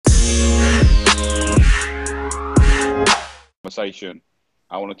conversation,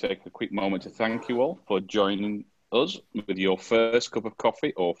 I want to take a quick moment to thank you all for joining us with your first cup of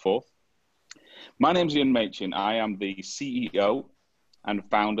coffee or fourth. My name's Ian Machin. I am the CEO and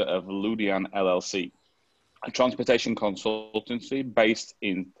founder of Ludian LLC, a transportation consultancy based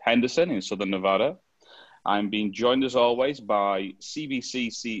in Henderson in Southern Nevada. I'm being joined as always by CVC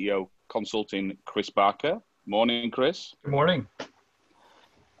CEO Consulting Chris Barker. Morning, Chris. Good morning.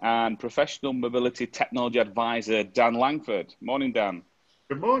 And Professional Mobility Technology Advisor Dan Langford. Morning, Dan.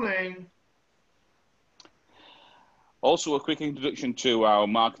 Good morning. Also, a quick introduction to our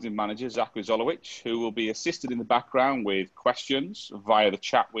marketing manager, Zachary Zolowicz, who will be assisted in the background with questions via the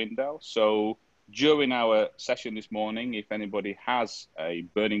chat window. So during our session this morning, if anybody has a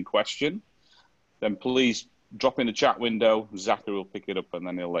burning question, then please drop in the chat window. Zachary will pick it up and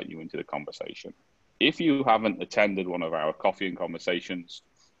then he'll let you into the conversation. If you haven't attended one of our coffee and conversations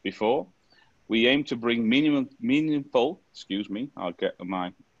before, we aim to bring meaningful, I'll get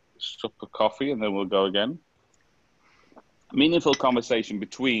my cup of coffee and then we'll go again. Meaningful conversation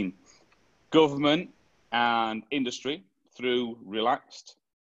between government and industry through relaxed,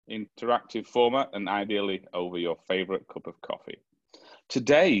 interactive format and ideally over your favorite cup of coffee.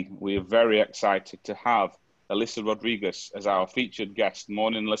 Today, we are very excited to have Alyssa Rodriguez as our featured guest.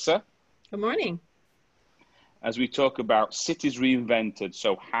 Morning, Alyssa. Good morning. As we talk about Cities Reinvented,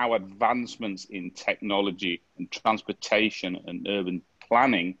 so how advancements in technology and transportation and urban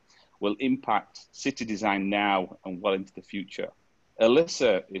planning will impact city design now and well into the future.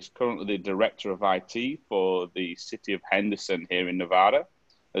 Alyssa is currently the Director of IT for the City of Henderson here in Nevada,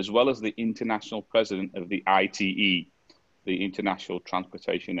 as well as the International President of the ITE, the International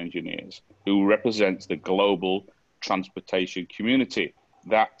Transportation Engineers, who represents the global transportation community.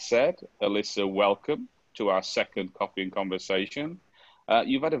 That said, Alyssa, welcome to our second coffee and conversation.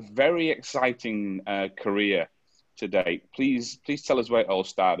 You've had a very exciting career to date. Please tell us where it all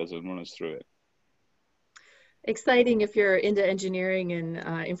started and run us through it. Exciting if you're into engineering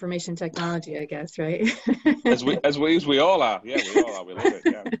and information technology, I guess, right? as we all are. Yeah, we all are. We love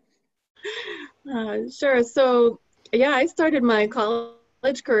it. Yeah. Sure. So, yeah, I started my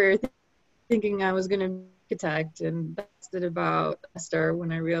college career thinking I was going to be an architect, and lasted about a semester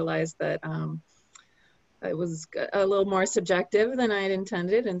when I realized that it was a little more subjective than I had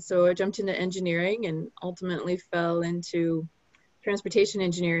intended. And so I jumped into engineering and ultimately fell into transportation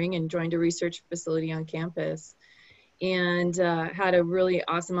engineering and joined a research facility on campus. And had a really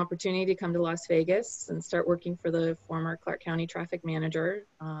awesome opportunity to come to Las Vegas and start working for the former Clark County traffic manager.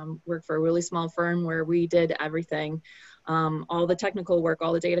 Worked for a really small firm where we did everything, all the technical work,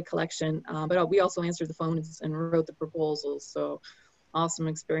 all the data collection, but we also answered the phones and wrote the proposals. So awesome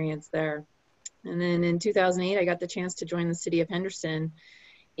experience there. And then in 2008, I got the chance to join the City of Henderson.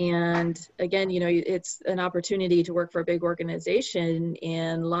 And again, you know, it's an opportunity to work for a big organization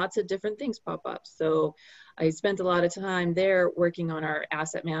and lots of different things pop up. So I spent a lot of time there working on our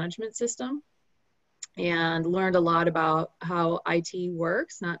asset management system and learned a lot about how IT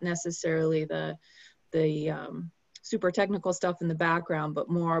works, not necessarily the super technical stuff in the background, but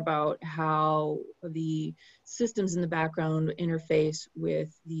more about how the systems in the background interface with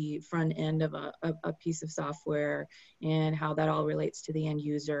the front end of a piece of software and how that all relates to the end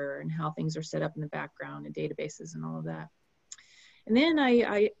user and how things are set up in the background and databases and all of that. And then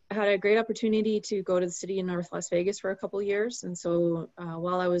I had a great opportunity to go to the city in North Las Vegas for a couple of years. And so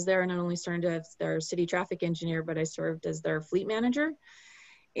while I was there, I not only served as their city traffic engineer, but I served as their fleet manager,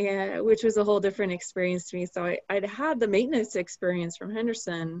 which was a whole different experience to me. So I'd had the maintenance experience from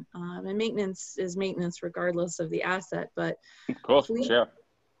Henderson, and maintenance is maintenance regardless of the asset. But of course, sure.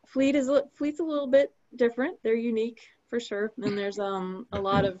 Fleet's a little bit different. They're unique for sure, and there's a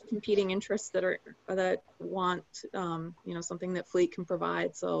lot of competing interests that want you know, something that fleet can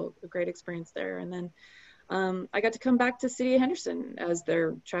provide. So a great experience there. And then I got to come back to City of Henderson as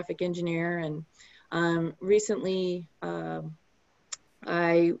their traffic engineer, and recently.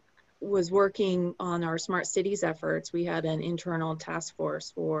 I was working on our smart cities efforts. We had an internal task force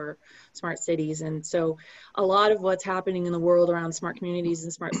for smart cities. And so a lot of what's happening in the world around smart communities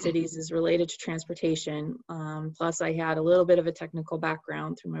and smart cities is related to transportation. Plus I had a little bit of a technical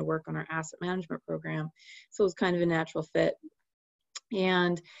background through my work on our asset management program. So it was kind of a natural fit.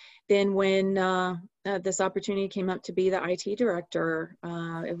 And then when this opportunity came up to be the IT director,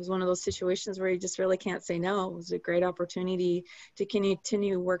 it was one of those situations where you just really can't say no. It was a great opportunity to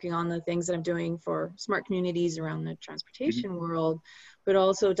continue working on the things that I'm doing for smart communities around the transportation world, but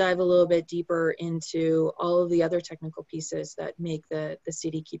also dive a little bit deeper into all of the other technical pieces that make the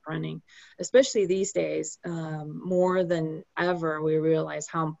city keep running. Especially these days, more than ever, we realize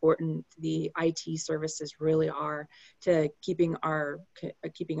how important the IT services really are to keeping our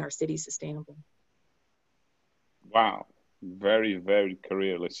city sustainable. Wow. Very, very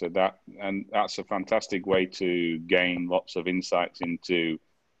career, Alyssa. That's a fantastic way to gain lots of insights into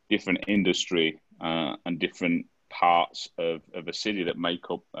different industry and different parts of a city that make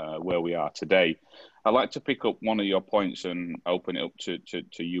up where we are today. I'd like to pick up one of your points and open it up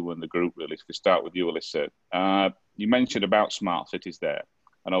to you and the group, really. If we start with you, Alyssa. You mentioned about smart cities there,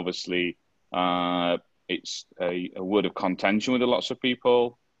 and obviously it's a word of contention with lots of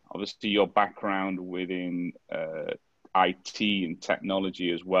people. Obviously, your background within IT and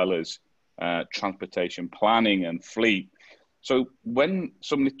technology, as well as transportation planning and fleet. So when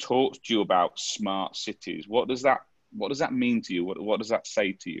somebody talks to you about smart cities, what does that mean to you? What does that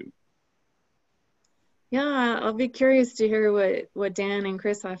say to you? Yeah, I'll be curious to hear what Dan and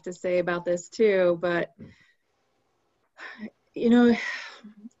Chris have to say about this too. But, you know,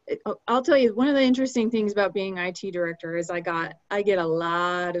 I'll tell you, one of the interesting things about being IT director is I get a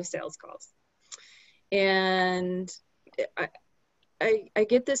lot of sales calls. And I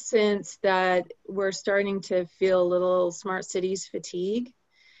get the sense that we're starting to feel a little smart cities fatigue.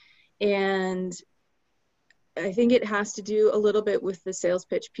 And I think it has to do a little bit with the sales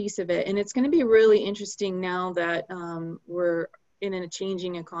pitch piece of it. And it's going to be really interesting now that we're in a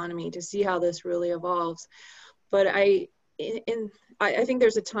changing economy to see how this really evolves. But I think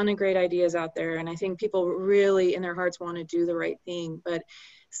there's a ton of great ideas out there. And I think people really in their hearts want to do the right thing. But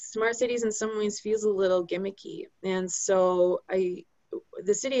smart cities in some ways feels a little gimmicky. And so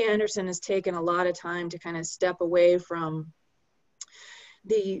the city of Henderson has taken a lot of time to kind of step away from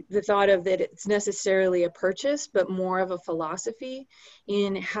the thought of that it's necessarily a purchase, but more of a philosophy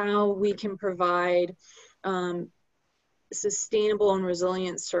in how we can provide sustainable and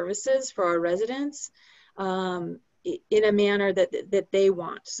resilient services for our residents in a manner that they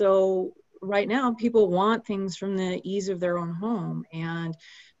want. So right now, people want things from the ease of their own home. And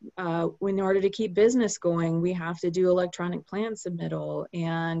in order to keep business going, we have to do electronic plan submittal,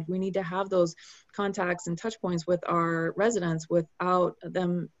 and we need to have those contacts and touch points with our residents without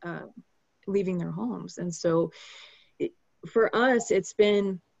them leaving their homes. And so for us, it's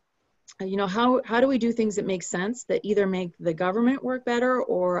been, you know, how do we do things that make sense, that either make the government work better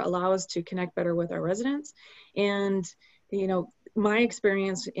or allow us to connect better with our residents? And, you know, my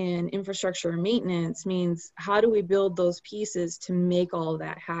experience in infrastructure and maintenance means how do we build those pieces to make all of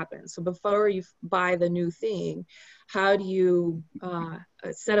that happen? So before you buy the new thing, how do you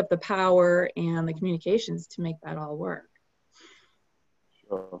set up the power and the communications to make that all work?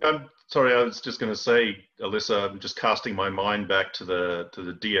 I'm sorry, I was just going to say, Alyssa, I'm just casting my mind back to the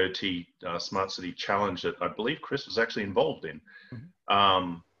DOT Smart City Challenge that I believe Chris was actually involved in.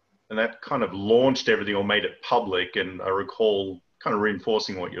 Mm-hmm. And that kind of launched everything or made it public. And I recall kind of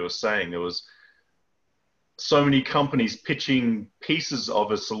reinforcing what you were saying. There was so many companies pitching pieces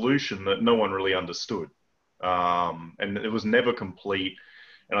of a solution that no one really understood. And it was never complete.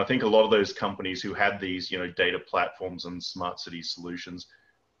 And I think a lot of those companies who had these, you know, data platforms and smart city solutions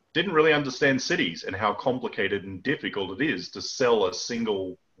didn't really understand cities and how complicated and difficult it is to sell a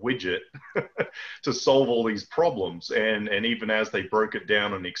single widget to solve all these problems. And even as they broke it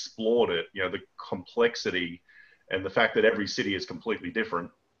down and explored it, you know, the complexity and the fact that every city is completely different,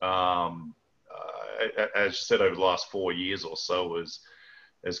 as you said, over the last 4 years or so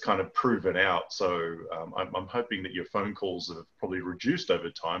has kind of proven out. So I'm hoping that your phone calls have probably reduced over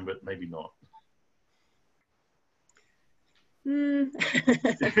time, but maybe not.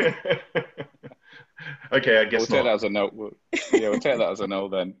 Okay, I guess we'll take that as a no. We'll take that as a no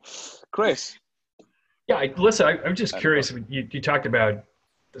then. Chris? Yeah, Alyssa, I'm just curious. You talked about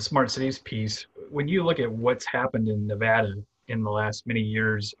the smart cities piece. When you look at what's happened in Nevada in the last many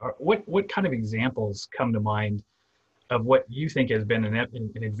years, what kind of examples come to mind of what you think has been an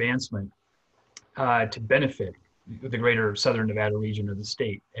advancement to benefit the greater Southern Nevada region of the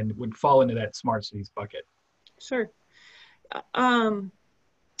state and would fall into that smart cities bucket? Sure.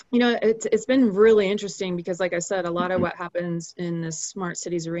 You know, it's been really interesting because, like I said, a lot of what happens in the smart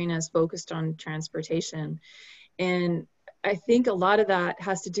cities arena is focused on transportation. And I think a lot of that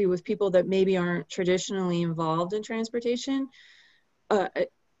has to do with people that maybe aren't traditionally involved in transportation.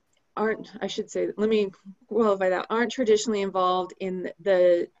 Aren't traditionally involved in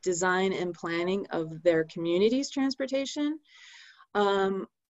the design and planning of their community's transportation.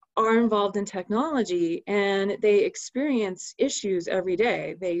 Are involved in technology, and they experience issues every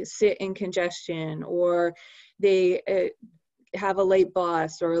day. They sit in congestion, or they have a late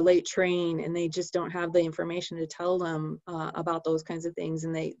bus or a late train, and they just don't have the information to tell them about those kinds of things,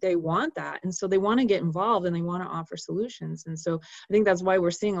 and they want that, and so they want to get involved and they want to offer solutions. And so I think that's why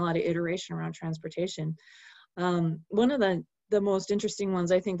we're seeing a lot of iteration around transportation. One of the most interesting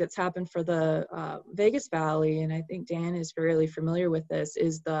ones I think that's happened for the Vegas Valley, and I think Dan is fairly familiar with this,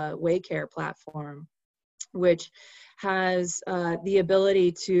 is the Waycare platform, which has the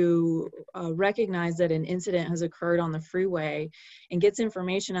ability to recognize that an incident has occurred on the freeway and gets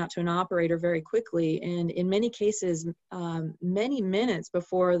information out to an operator very quickly. And in many cases, many minutes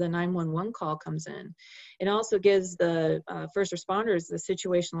before the 911 call comes in. It also gives the first responders the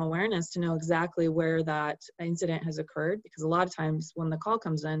situational awareness to know exactly where that incident has occurred, because a lot of times when the call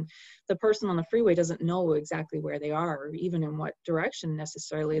comes in, the person on the freeway doesn't know exactly where they are or even in what direction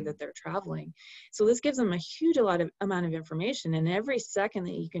necessarily that they're traveling. So this gives them a huge amount of information, and every second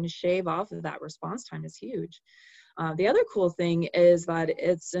that you can shave off of that response time is huge. The other cool thing is that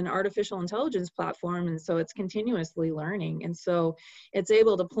it's an artificial intelligence platform, and so it's continuously learning. And so it's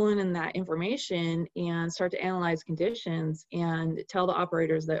able to pull in that information and start to analyze conditions and tell the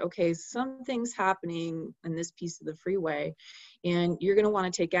operators that, okay, something's happening in this piece of the freeway, and you're going to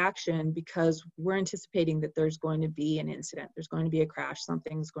want to take action because we're anticipating that there's going to be an incident, there's going to be a crash,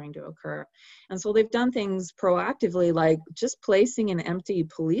 something's going to occur. And so they've done things proactively, like just placing an empty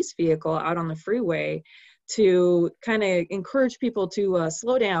police vehicle out on the freeway to kind of encourage people to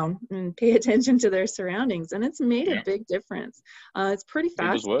slow down and pay attention to their surroundings. And it's made a big difference. It's pretty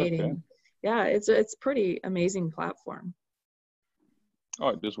fascinating. It does work, yeah, it's pretty amazing platform. Oh,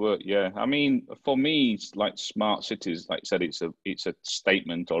 it does work, yeah. I mean, for me, it's like smart cities, like I said, it's a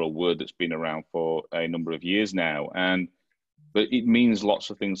statement or a word that's been around for a number of years now. But it means lots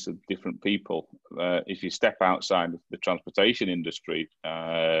of things to different people. If you step outside the transportation industry,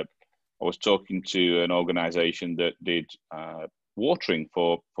 I was talking to an organization that did watering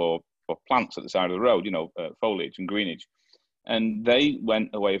for plants at the side of the road, foliage and greenage. And they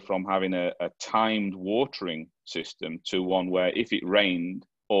went away from having a timed watering system to one where if it rained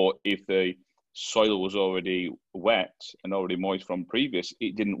or if the soil was already wet and already moist from previous,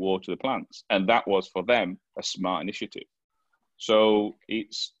 it didn't water the plants. And that was for them a smart initiative. So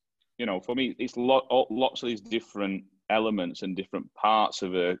it's, for me, it's lots of these different elements and different parts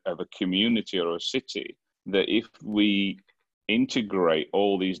of a community or a city that if we integrate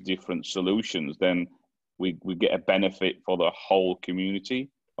all these different solutions, then we get a benefit for the whole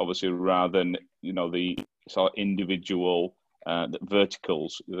community, obviously, rather than the sort of individual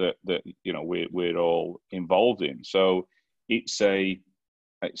verticals that we're all involved in. So it's a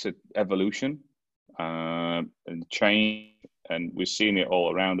evolution and change, and we're seeing it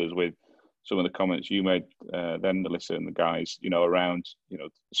all around us with some of the comments you made then, Alyssa, and the guys, around,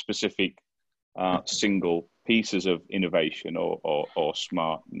 specific single pieces of innovation or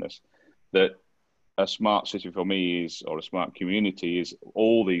smartness. That a smart city for me is, or a smart community is,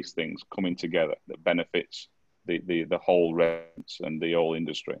 all these things coming together that benefits the whole residents and the whole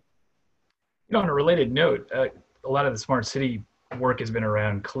industry. On a related note, a lot of the smart city work has been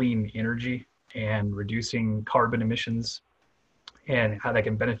around clean energy and reducing carbon emissions, and how that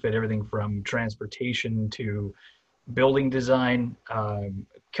can benefit everything from transportation to building design. Kind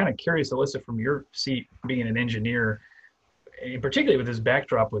of curious, Alyssa, from your seat, being an engineer, and particularly with this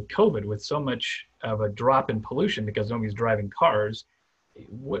backdrop with COVID, with so much of a drop in pollution because nobody's driving cars,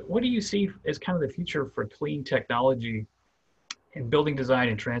 what do you see as kind of the future for clean technology in building design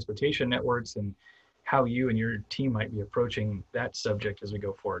and transportation networks, and how you and your team might be approaching that subject as we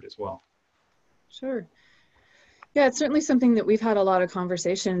go forward as well? Sure. Yeah, it's certainly something that we've had a lot of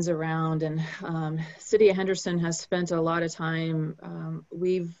conversations around, and City of Henderson has spent a lot of time.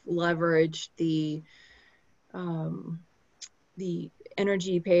 We've leveraged the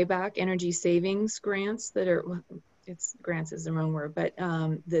energy payback, energy savings grants that are, grants is the wrong word, but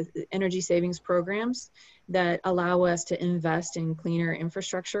the energy savings programs that allow us to invest in cleaner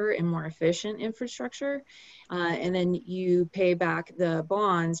infrastructure and more efficient infrastructure. And then you pay back the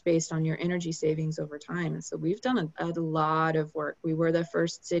bonds based on your energy savings over time. And so we've done a lot of work. We were the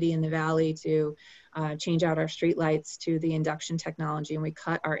first city in the Valley to change out our streetlights to the induction technology, and we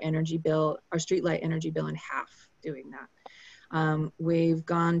cut our energy bill, our streetlight energy bill, in half doing that. We've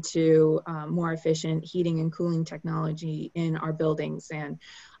gone to more efficient heating and cooling technology in our buildings, and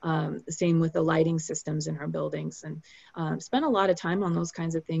the same with the lighting systems in our buildings, and spent a lot of time on those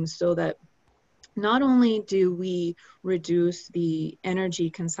kinds of things so that not only do we reduce the energy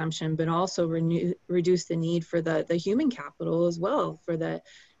consumption, but also reduce the need for the human capital as well, for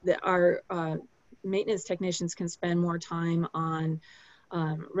our maintenance technicians can spend more time on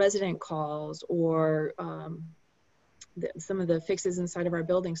resident calls or some of the fixes inside of our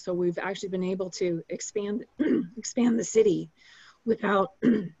buildings. So we've actually been able to expand the city without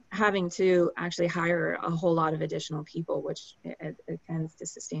having to actually hire a whole lot of additional people, which attends to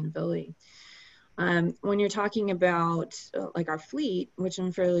sustainability. When you're talking about like our fleet, which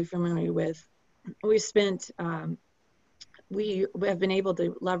I'm fairly familiar with, we have been able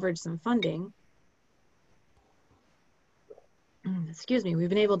to leverage some funding. Excuse me, we've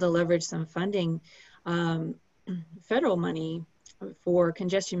been able to leverage some funding, federal money for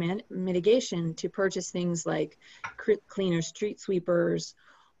congestion mitigation to purchase things like cleaner street sweepers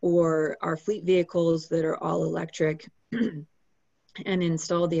or our fleet vehicles that are all electric and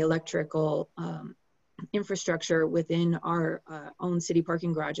install the electrical infrastructure within our own city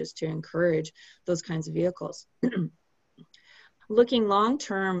parking garages to encourage those kinds of vehicles. Looking long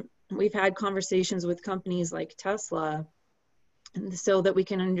term, we've had conversations with companies like Tesla so that we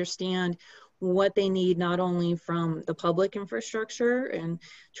can understand what they need, not only from the public infrastructure and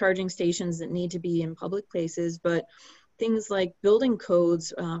charging stations that need to be in public places, but things like building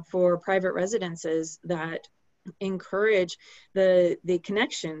codes for private residences that encourage the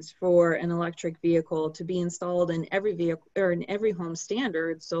connections for an electric vehicle to be installed in every vehicle or in every home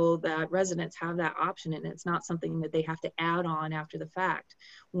standard, so that residents have that option and it's not something that they have to add on after the fact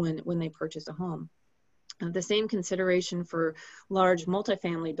when they purchase a home. The same consideration for large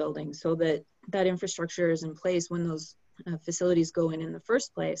multifamily buildings, so that that infrastructure is in place when those facilities go in the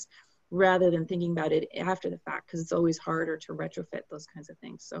first place, rather than thinking about it after the fact, because it's always harder to retrofit those kinds of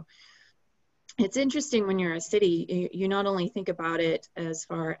things. So it's interesting when you're a city, you not only think about it as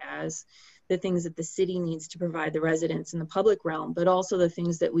far as the things that the city needs to provide the residents in the public realm, but also the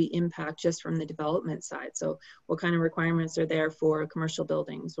things that we impact just from the development side. So what kind of requirements are there for commercial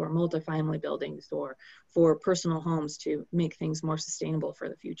buildings or multifamily buildings or for personal homes to make things more sustainable for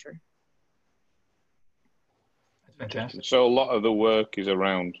the future? That's fantastic. So a lot of the work is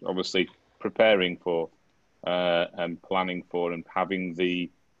around obviously preparing for and planning for and having the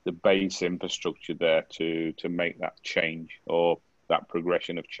base infrastructure there to make that change or that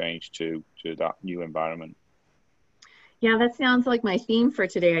progression of change to that new environment. Yeah, that sounds like my theme for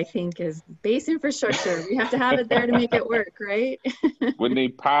today, I think, is base infrastructure. We have to have it there to make it work, right? We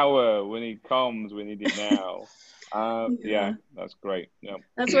need power, we need comms, we need it now. Yeah, that's great. Yeah.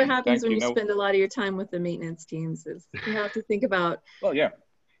 That's what happens when you spend a lot of your time with the maintenance teams, is you have to think about, well, yeah,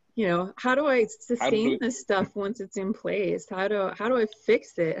 you know, how do I sustain this stuff once it's in place? How do I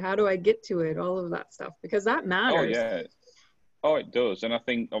fix it? How do I get to it? All of that stuff, because that matters. Oh, yeah. Oh, it does. And I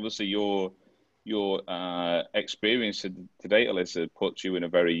think obviously your experience today, Alyssa, puts you in a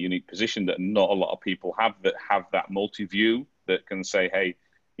very unique position that not a lot of people have that multi-view that can say, hey,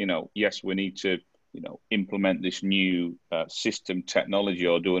 you know, yes, we need to, you know, implement this new system technology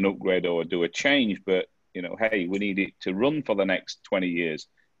or do an upgrade or do a change, but, you know, hey, we need it to run for the next 20 years.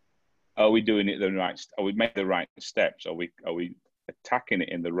 Are we doing it the right? Are we making the right steps? Are we attacking it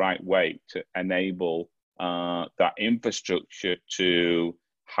in the right way to enable that infrastructure to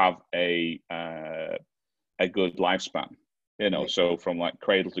have a good lifespan? You know, so from like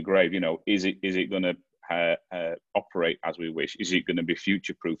cradle to grave, you know, is it going to operate as we wish? Is it going to be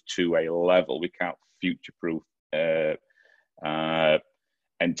future-proof to a level? We can't future-proof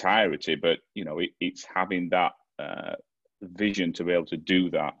entirety, but you know, it's having that vision to be able to do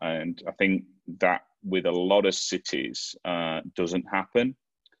that. And I think that with a lot of cities doesn't happen.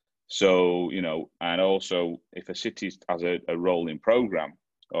 So, you know, and also if a city has a rolling program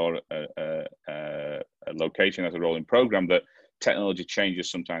or a location has a rolling program, that technology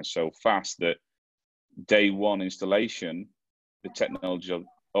changes sometimes so fast that day one installation, the technology is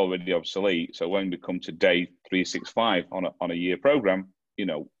already obsolete. So when we come to day 365 on a year program, you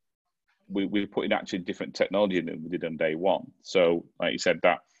know, we're putting actually different technology than we did on day one. So like you said,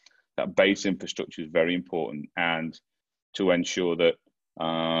 that base infrastructure is very important, and to ensure that,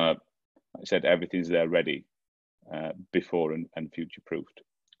 like I said, everything's there ready before and future-proofed.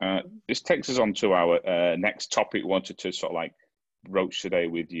 This takes us on to our next topic we wanted to sort of like broach today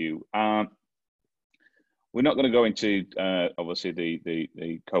with you. We're not going to go into, obviously,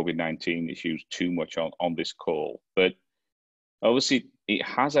 the COVID-19 issues too much on this call, but obviously it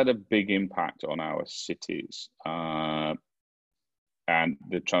has had a big impact on our cities and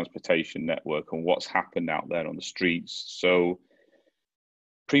the transportation network and what's happened out there on the streets. So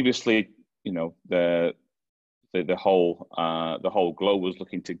previously, you know, the whole globe was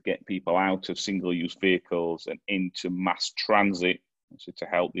looking to get people out of single-use vehicles and into mass transit, so to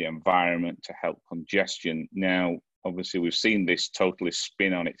help the environment, to help congestion. Now, obviously, we've seen this totally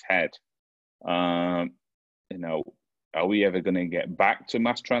spin on its head. You know, are we ever going to get back to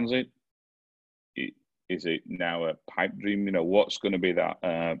mass transit? Is it now a pipe dream? You know, what's going to be that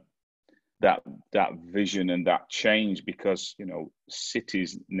vision and that change? Because, you know,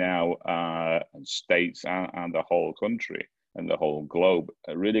 cities now, states and the whole country and the whole globe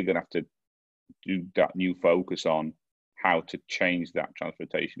are really going to have to do that new focus on how to change that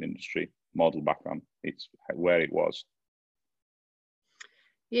transportation industry model back on its where it was.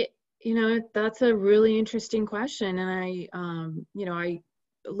 Yeah, you know, that's a really interesting question. And I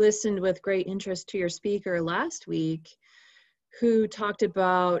listened with great interest to your speaker last week, who talked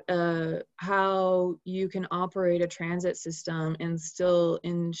about how you can operate a transit system and still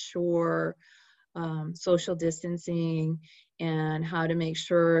ensure social distancing, and how to make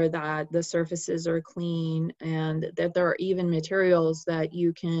sure that the surfaces are clean, and that there are even materials that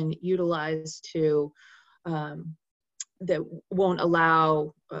you can utilize to that won't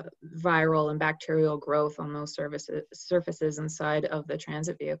allow viral and bacterial growth on those surfaces inside of the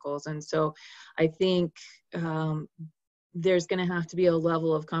transit vehicles. And so I think there's going to have to be a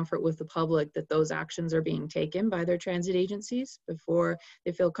level of comfort with the public that those actions are being taken by their transit agencies before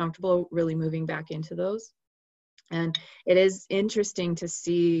they feel comfortable really moving back into those. And it is interesting to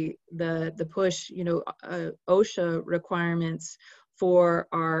see the push, you know, OSHA requirements for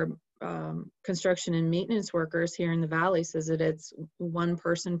our construction and maintenance workers here in the Valley says that it's one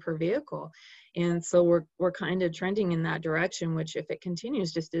person per vehicle. And so we're kind of trending in that direction, which if it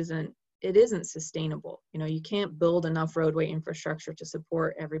continues just isn't sustainable. You know, you can't build enough roadway infrastructure to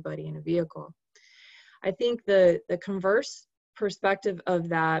support everybody in a vehicle. I think the converse perspective of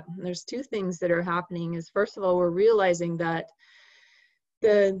that, there's two things that are happening. Is first of all, we're realizing that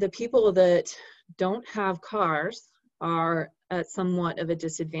the people that don't have cars are at somewhat of a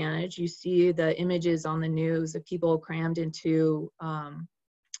disadvantage. You see the images on the news of people crammed into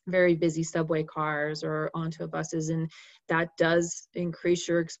very busy subway cars or onto buses, and that does increase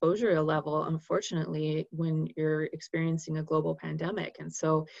your exposure level, unfortunately, when you're experiencing a global pandemic. And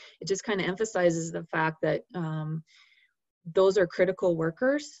so it just kind of emphasizes the fact that those are critical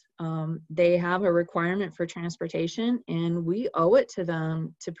workers. They have a requirement for transportation, and we owe it to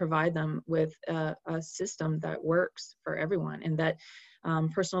them to provide them with a system that works for everyone, and that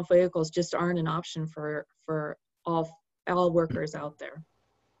personal vehicles just aren't an option for all workers out there.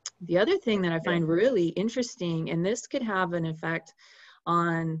 The other thing that I find really interesting, and this could have an effect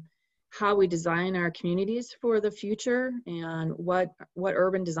on how we design our communities for the future and what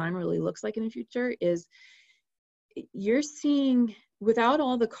urban design really looks like in the future, is you're seeing, without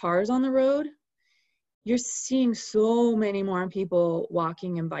all the cars on the road, you're seeing so many more people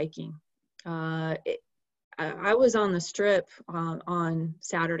walking and biking. I was on the Strip on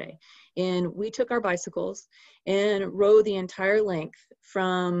Saturday, and we took our bicycles and rode the entire length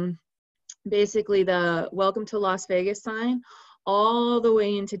from basically the Welcome to Las Vegas sign all the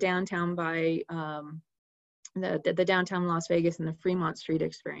way into downtown by the downtown Las Vegas and the Fremont Street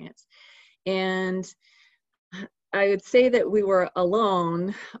experience. And I would say that we were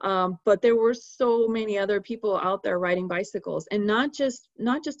alone, but there were so many other people out there riding bicycles, and not just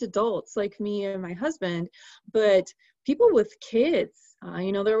adults like me and my husband, but people with kids.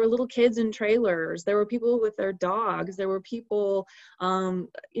 You know, there were little kids in trailers. There were people with their dogs. There were people,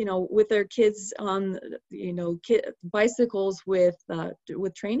 you know, with their kids on, you know, bicycles with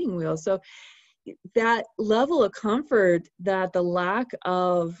training wheels. So that level of comfort that the lack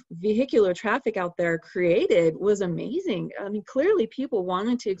of vehicular traffic out there created was amazing. I mean, clearly people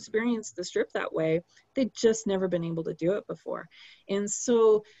wanted to experience the Strip that way. They'd just never been able to do it before. And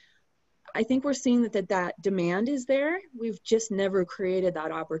so I think we're seeing that demand is there. We've just never created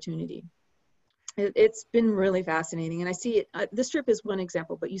that opportunity. It's been really fascinating. And I see it, the Strip is one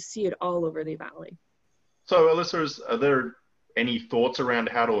example, but you see it all over the Valley. So Alyssa, are there any thoughts around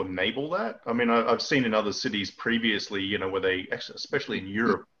how to enable that? I mean, I've seen in other cities previously, you know, where they actually, especially in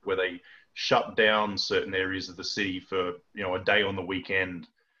Europe, where they shut down certain areas of the city for, you know, a day on the weekend,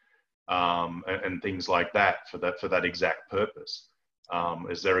 and things like that for that exact purpose.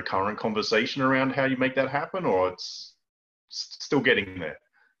 Is there a current conversation around how you make that happen, or it's still getting there?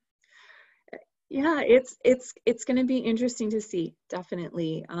 Yeah, it's going to be interesting to see,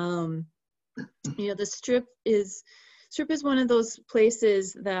 definitely. You know, the Strip is one of those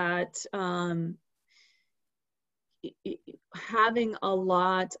places that having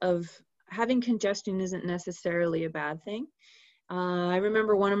congestion isn't necessarily a bad thing. I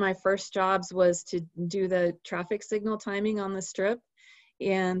remember one of my first jobs was to do the traffic signal timing on the Strip.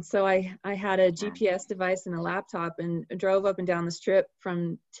 And so I had a GPS device and a laptop and drove up and down the Strip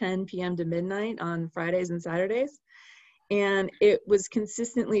from 10 p.m. to midnight on Fridays and Saturdays. And it was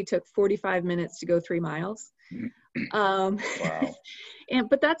consistently took 45 minutes to go 3 miles. Wow.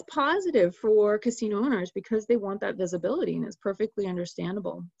 But that's positive for casino owners because they want that visibility, and it's perfectly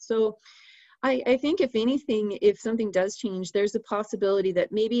understandable. So I think if anything, if something does change, there's a possibility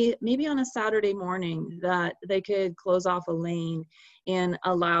that maybe on a Saturday morning that they could close off a lane and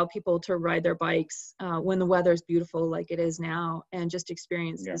allow people to ride their bikes when the weather is beautiful like it is now, and just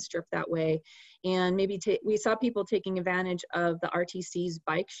experience the strip that way. And maybe we saw people taking advantage of the RTC's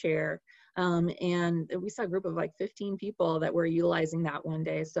bike share, and we saw a group of like 15 people that were utilizing that one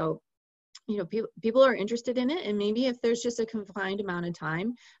day. So you know, people are interested in it, and maybe if there's just a confined amount of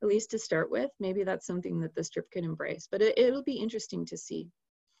time, at least to start with, maybe that's something that the strip could embrace. But it'll be interesting to see.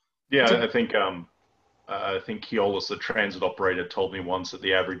 Yeah, I think Keolis, the transit operator, told me once that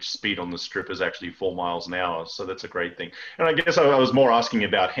the average speed on the strip is actually 4 miles an hour. So that's a great thing. And I guess I was more asking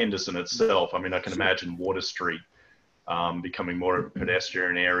about Henderson itself. I mean, I can imagine Water Street becoming more of a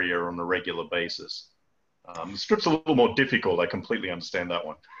pedestrian area on a regular basis. The strip's a little more difficult. I completely understand that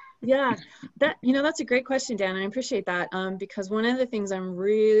one. Yeah, that's a great question, Dan. I appreciate that because one of the things I'm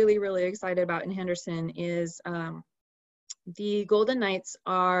really, really excited about in Henderson is the Golden Knights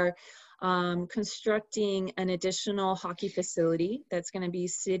are constructing an additional hockey facility that's going to be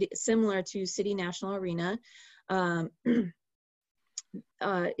similar to City National Arena.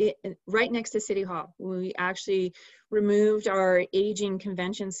 Right next to City Hall. We actually removed our aging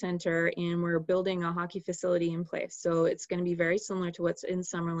convention center and we're building a hockey facility in place. So it's going to be very similar to what's in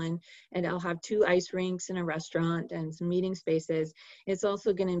Summerlin, and it'll have 2 ice rinks and a restaurant and some meeting spaces. It's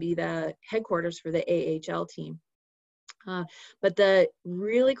also going to be the headquarters for the AHL team. But the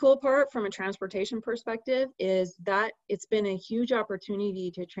really cool part from a transportation perspective is that it's been a huge opportunity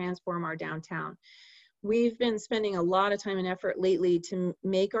to transform our downtown. We've been spending a lot of time and effort lately to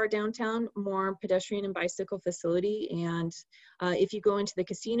make our downtown more pedestrian and bicycle facility. And if you go into the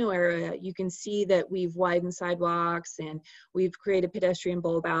casino area, you can see that we've widened sidewalks and we've created pedestrian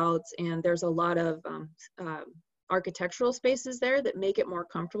bulb outs. And there's a lot of architectural spaces there that make it more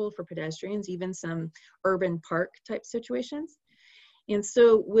comfortable for pedestrians, even some urban park type situations. And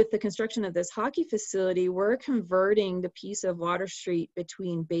so with the construction of this hockey facility, we're converting the piece of Water Street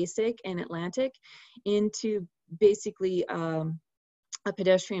between Basic and Atlantic into basically a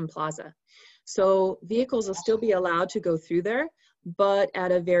pedestrian plaza. So vehicles will still be allowed to go through there, but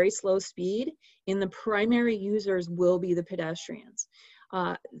at a very slow speed, and the primary users will be the pedestrians.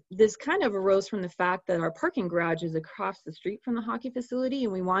 This kind of arose from the fact that our parking garage is across the street from the hockey facility,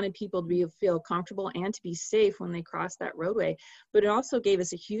 and we wanted people to feel comfortable and to be safe when they cross that roadway. But it also gave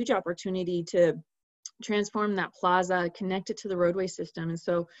us a huge opportunity to transform that plaza, connect it to the roadway system. And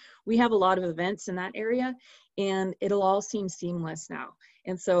so we have a lot of events in that area, and it'll all seem seamless now.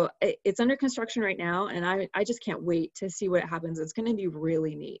 And so it's under construction right now, and I just can't wait to see what happens. It's going to be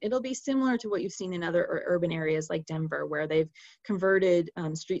really neat. It'll be similar to what you've seen in other urban areas like Denver, where they've converted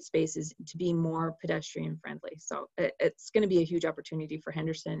street spaces to be more pedestrian friendly. So it's going to be a huge opportunity for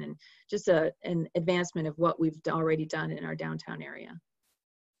Henderson, and just an advancement of what we've already done in our downtown area.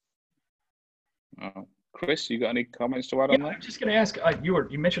 Chris, you got any comments to add on that? I'm just going to ask,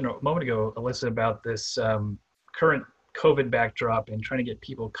 you mentioned a moment ago, Alyssa, about this current COVID backdrop and trying to get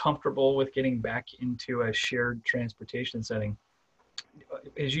people comfortable with getting back into a shared transportation setting.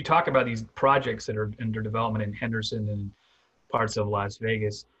 As you talk about these projects that are under development in Henderson and parts of Las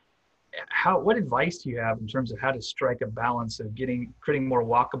Vegas, what advice do you have in terms of how to strike a balance of creating more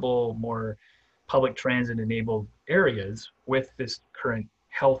walkable, more public transit enabled areas with this current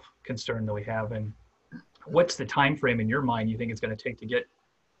health concern that we have? And what's the time frame in your mind you think it's going to take to get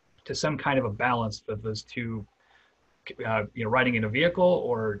to some kind of a balance of those two, riding in a vehicle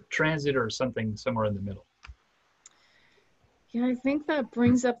or transit or something somewhere in the middle? Yeah, I think that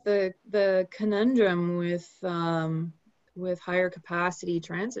brings up the conundrum with higher capacity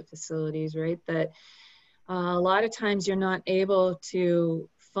transit facilities, right? That a lot of times you're not able to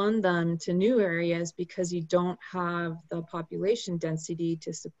fund them to new areas because you don't have the population density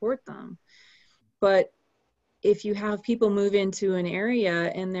to support them. But if you have people move into an area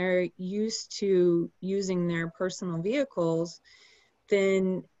and they're used to using their personal vehicles,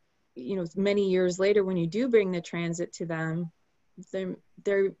 then, many years later, when you do bring the transit to them,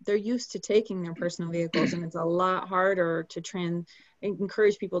 they're used to taking their personal vehicles, and it's a lot harder to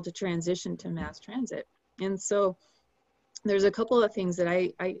encourage people to transition to mass transit. And so there's a couple of things that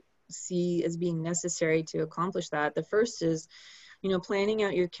I see as being necessary to accomplish that. The first is, planning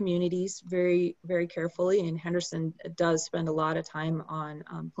out your communities very, very carefully. And Henderson does spend a lot of time on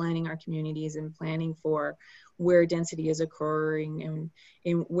planning our communities and planning for where density is occurring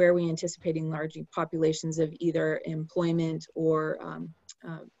and where we anticipating large populations of either employment or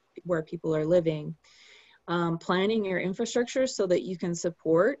where people are living. planning your infrastructure so that you can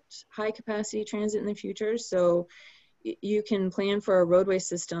support high capacity transit in the future. So you can plan for a roadway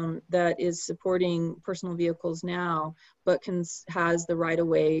system that is supporting personal vehicles now, but has the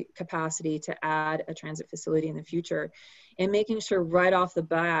right-of-way capacity to add a transit facility in the future. And making sure right off the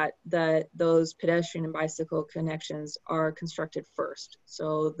bat that those pedestrian and bicycle connections are constructed first,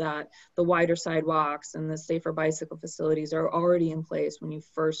 so that the wider sidewalks and the safer bicycle facilities are already in place when you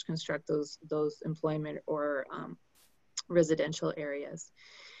first construct those employment or residential areas.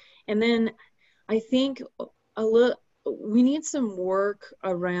 And then I think we need some work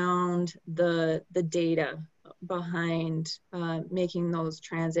around the data behind making those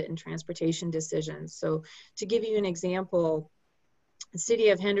transit and transportation decisions. So to give you an example, the City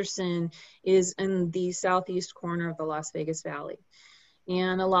of Henderson is in the southeast corner of the Las Vegas Valley.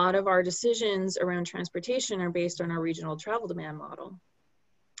 And a lot of our decisions around transportation are based on our regional travel demand model.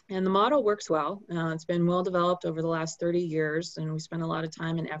 And the model works well. It's been well developed over the last 30 years, and we spend a lot of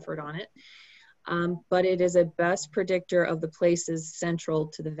time and effort on it. But it is a best predictor of the places central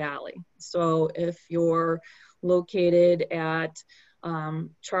to the valley. So if you're located at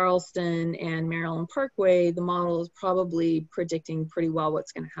Charleston and Maryland Parkway, the model is probably predicting pretty well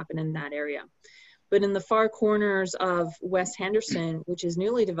what's going to happen in that area. But in the far corners of West Henderson, which is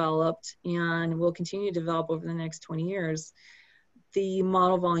newly developed and will continue to develop over the next 20 years, the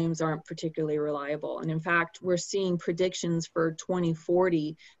model volumes aren't particularly reliable. And in fact, we're seeing predictions for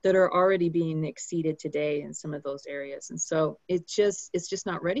 2040 that are already being exceeded today in some of those areas. And so it's just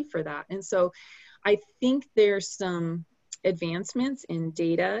not ready for that. And so I think there's some advancements in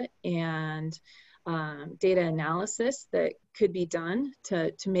data and data analysis that could be done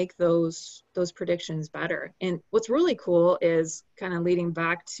to make those predictions better. And what's really cool is, kind of leading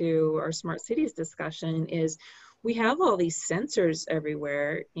back to our smart cities discussion, is we have all these sensors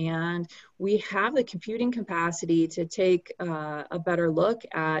everywhere, and we have the computing capacity to take a better look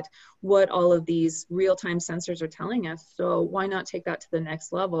at what all of these real-time sensors are telling us. So why not take that to the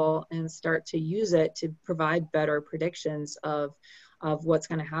next level and start to use it to provide better predictions of what's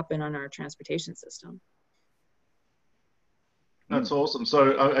going to happen on our transportation system? That's awesome.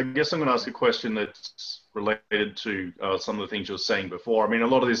 So I guess I'm going to ask a question that's related to some of the things you were saying before. I mean, a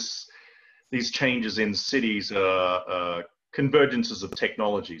lot of these changes in cities are convergences of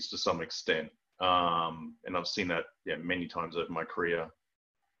technologies to some extent. And I've seen that many times over my career,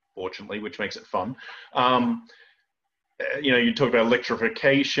 fortunately, which makes it fun. You talk about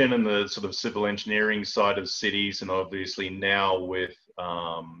electrification and the sort of civil engineering side of cities, and obviously now with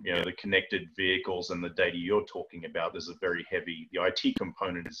the connected vehicles and the data you're talking about, there's the IT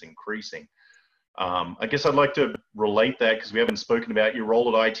component is increasing. I guess I'd like to relate that, because we haven't spoken about your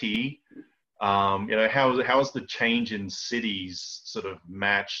role at ITE. How has the change in cities sort of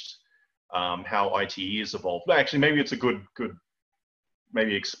matched how ITE has evolved? Actually, maybe it's a good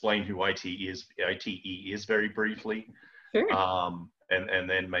maybe explain who ITE is very briefly. Sure. And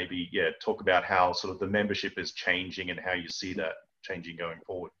then maybe, talk about how sort of the membership is changing and how you see that changing going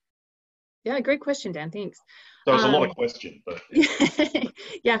forward. Yeah, great question, Dan. Thanks. That was a lot of questions, but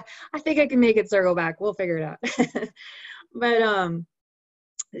yeah, I think I can make it circle back. We'll figure it out. But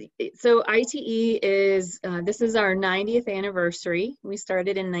so ITE is, this is our 90th anniversary. We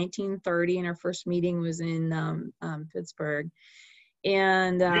started in 1930, and our first meeting was in Pittsburgh.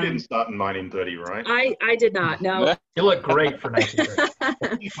 And you didn't start in 1930, right? I did not. No. You look great for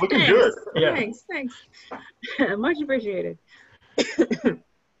 1930. Looking good. Yeah. Thanks. Much appreciated.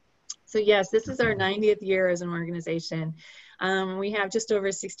 So yes, this is our 90th year as an organization. We have just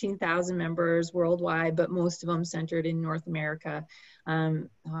over 16,000 members worldwide, but most of them centered in North America. A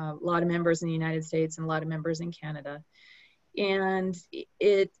lot of members in the United States and a lot of members in Canada. And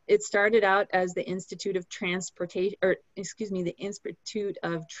it started out as the Institute of the Institute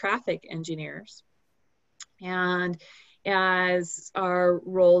of Traffic Engineers. And as our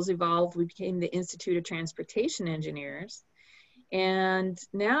roles evolved, we became the Institute of Transportation Engineers. And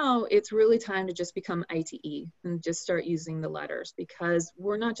now it's really time to just become ITE and just start using the letters, because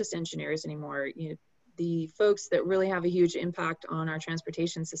we're not just engineers anymore. The folks that really have a huge impact on our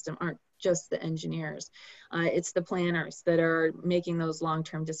transportation system aren't just the engineers. It's the planners that are making those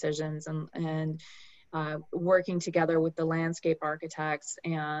long-term decisions and working together with the landscape architects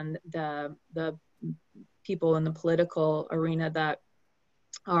and the people in the political arena that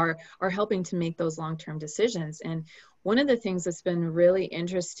are helping to make those long-term decisions. And one of the things that's been really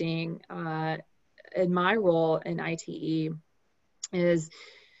interesting in my role in ITE is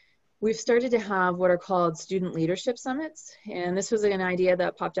we've started to have what are called student leadership summits. And this was an idea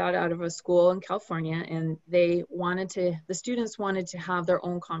that popped out of a school in California. And the students wanted to have their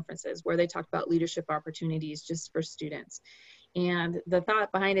own conferences where they talked about leadership opportunities just for students. And the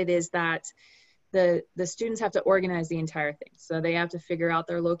thought behind it is that the students have to organize the entire thing. So they have to figure out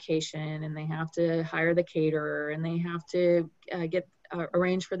their location, and they have to hire the caterer, and they have to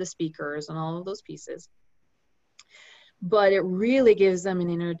arrange for the speakers and all of those pieces. But it really gives them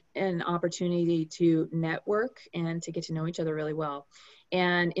an opportunity to network and to get to know each other really well.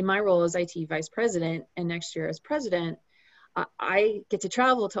 And in my role as ITE Vice President and next year as President, I get to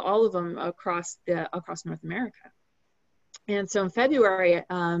travel to all of them across North America. And so in February,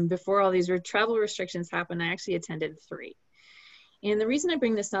 before all these travel restrictions happened, I actually attended 3. And the reason I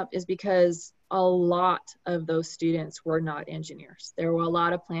bring this up is because a lot of those students were not engineers. There were a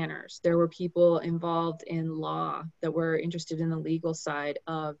lot of planners. There were people involved in law that were interested in the legal side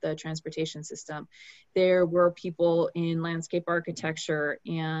of the transportation system. There were people in landscape architecture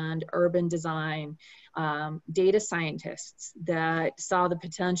and urban design, data scientists that saw the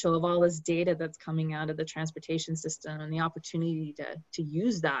potential of all this data that's coming out of the transportation system and the opportunity to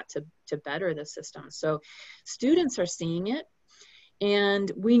use that to better the system. So students are seeing it.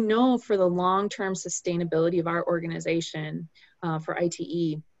 And we know for the long-term sustainability of our organization, for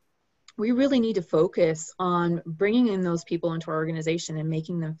ITE, we really need to focus on bringing in those people into our organization and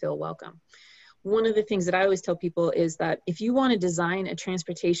making them feel welcome. One of the things that I always tell people is that if you want to design a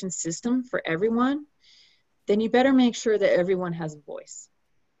transportation system for everyone, then you better make sure that everyone has a voice.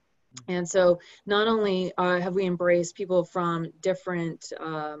 And so not only have we embraced people from different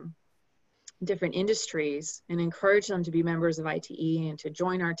industries and encourage them to be members of ITE and to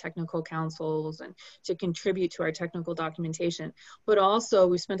join our technical councils and to contribute to our technical documentation. But also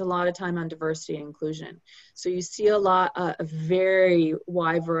we spent a lot of time on diversity and inclusion. So you see a very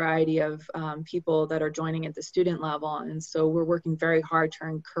wide variety of people that are joining at the student level. And so we're working very hard to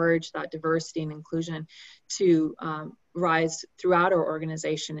encourage that diversity and inclusion to rise throughout our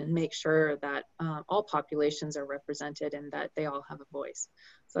organization and make sure that all populations are represented and that they all have a voice.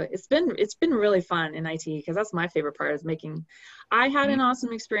 So it's been really fun in ITE, because that's my favorite part, is I had an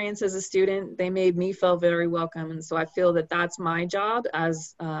awesome experience as a student. They made me feel very welcome. And so I feel that that's my job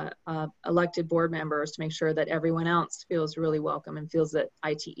as elected board members, to make sure that everyone else feels really welcome and feels that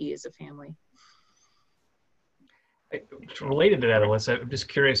ITE is a family. Related to that, Alyssa, I'm just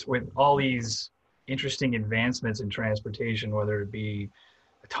curious, with all these interesting advancements in transportation, whether it be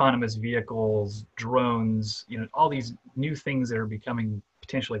autonomous vehicles, drones, all these new things that are becoming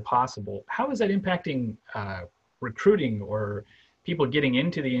potentially possible, how is that impacting recruiting or people getting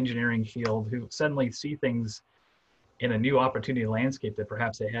into the engineering field who suddenly see things in a new opportunity landscape that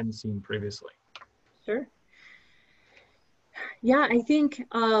perhaps they hadn't seen previously? Sure. Yeah, I think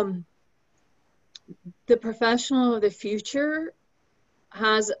the professional of the future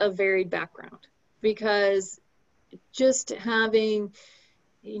has a varied background, because just having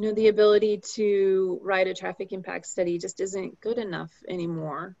the ability to write a traffic impact study just isn't good enough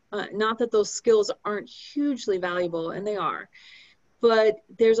anymore. Not that those skills aren't hugely valuable, and they are, but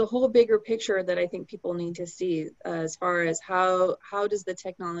there's a whole bigger picture that I think people need to see, as far as how does the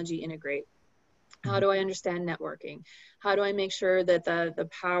technology integrate? How do I understand networking? How do I make sure that the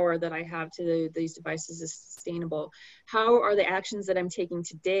power that I have to these devices is sustainable? How are the actions that I'm taking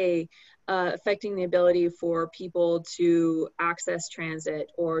today affecting the ability for people to access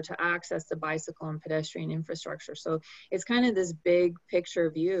transit or to access the bicycle and pedestrian infrastructure? So it's kind of this big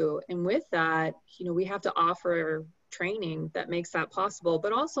picture view. And with that, we have to offer training that makes that possible,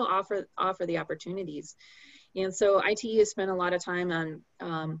 but also offer the opportunities. And so ITE has spent a lot of time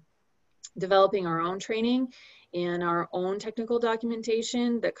on developing our own training and our own technical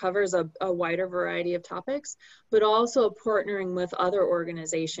documentation that covers a wider variety of topics, but also partnering with other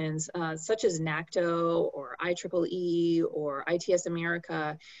organizations such as NACTO or IEEE or ITS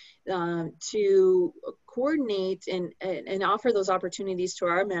America to coordinate and offer those opportunities to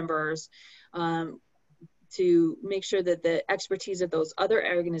our members to make sure that the expertise that those other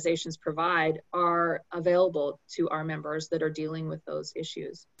organizations provide are available to our members that are dealing with those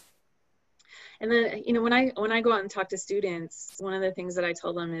issues. And then, when I go out and talk to students, one of the things that I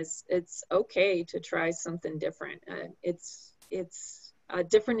tell them is it's okay to try something different. It's a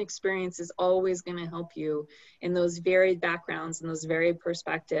different experience is always going to help you in those varied backgrounds and those varied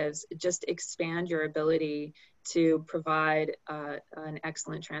perspectives. Just expand your ability to provide an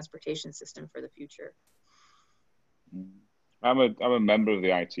excellent transportation system for the future. I'm a member of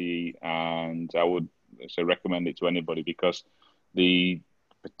the ITE, and I would recommend it to anybody, because the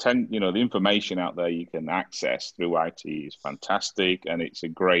information out there you can access through ITE is fantastic, and it's a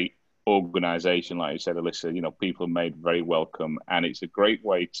great organization, like you said, Alyssa, people are made very welcome, and it's a great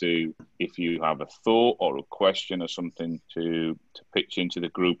way to, if you have a thought or a question or something, to pitch into the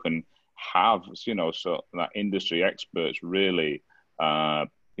group and have, so that industry experts really,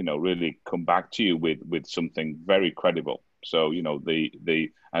 really come back to you with something very credible. So,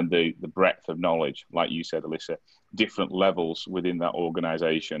 the breadth of knowledge, like you said, Alyssa, different levels within that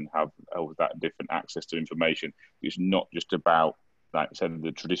organization have that different access to information. It's not just about, like I said,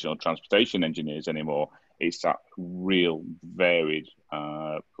 the traditional transportation engineers anymore. It's that real varied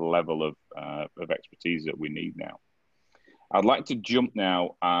level of expertise that we need now. I'd like to jump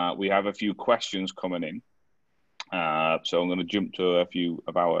now. We have a few questions coming in. So I'm going to jump to a few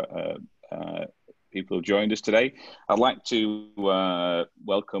of our people who joined us today. I'd like to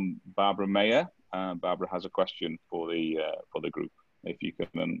welcome Barbara Mayer. Barbara has a question for the group. If you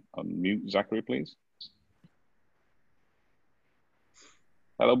can unmute Zachary, please.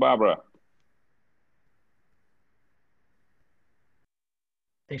 Hello, Barbara.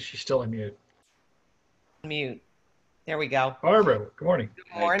 I think she's still on mute. Mute. There we go. Barbara, good morning.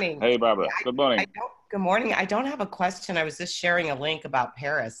 Good morning. Hey, Barbara. Good morning. Good morning. I don't have a question. I was just sharing a link about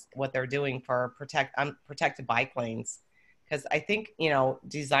Paris, what they're doing for protected bike lanes. Because I think,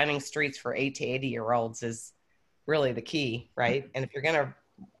 designing streets for 8 to 80-year-olds is really the key, right? And if you're going to,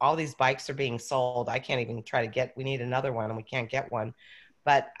 all these bikes are being sold. I can't even we need another one and we can't get one.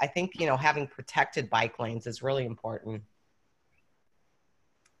 But I think, having protected bike lanes is really important.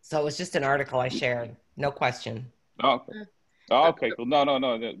 So it was just an article I shared. No question. Oh, okay. Well,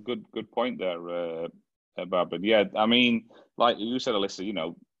 no. Good point there, Barbara. Yeah, I mean, like you said,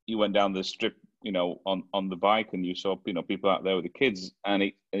 Alyssa, you went down the strip, on the bike, and you saw, people out there with the kids, and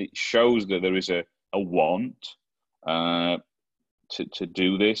it shows that there is a want to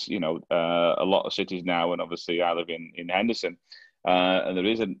do this. A lot of cities now, and obviously I live in Henderson. And there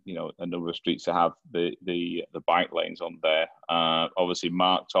is a number of streets that have the bike lanes on there, obviously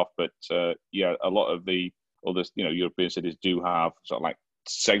marked off. But yeah, a lot of the other European cities do have sort of like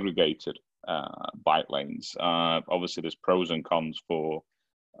segregated bike lanes. Obviously, there's pros and cons for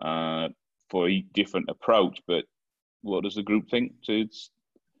each different approach. But what does the group think to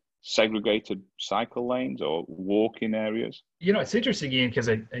segregated cycle lanes or walking areas? It's interesting, Ian, because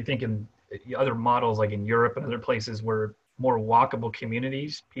I think in other models, like in Europe and other places where more walkable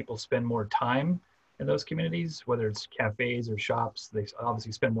communities, people spend more time in those communities, whether it's cafes or shops. They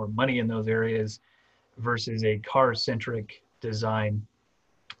obviously spend more money in those areas versus a car-centric design.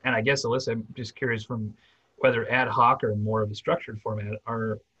 And I guess, Alyssa, I'm just curious, from whether ad hoc or more of a structured format,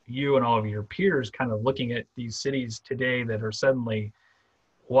 are you and all of your peers kind of looking at these cities today that are suddenly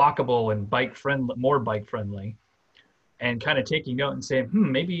walkable and more bike friendly, and kind of taking note and saying,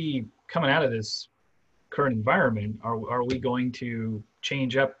 maybe coming out of this current environment, are we going to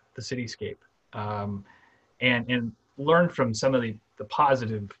change up the cityscape and learn from some of the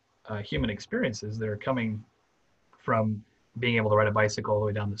positive human experiences that are coming from being able to ride a bicycle all the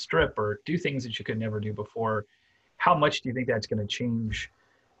way down the strip or do things that you could never do before? How much do you think that's going to change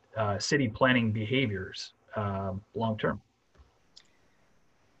city planning behaviors long term?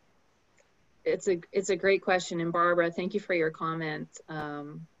 It's a great question, and Barbara, thank you for your comment.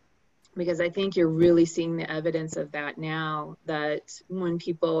 Because I think you're really seeing the evidence of that now, that when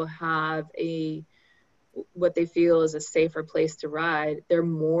people have what they feel is a safer place to ride, they're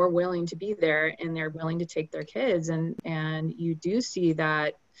more willing to be there and they're willing to take their kids. And you do see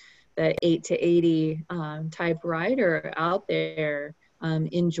that 8 to 80 type rider out there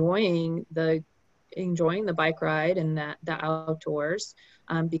enjoying the bike ride and the outdoors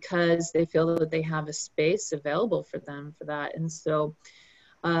because they feel that they have a space available for them for that. And so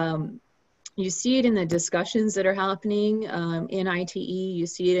you see it in the discussions that are happening in ITE. You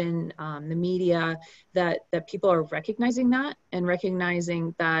see it in the media that people are recognizing that and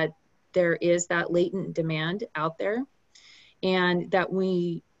recognizing that there is that latent demand out there, and that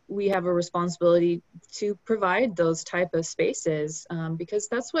we have a responsibility to provide those type of spaces because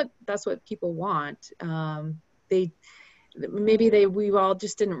that's what people want. We all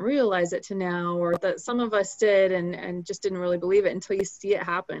just didn't realize it to now, or that some of us did and just didn't really believe it until you see it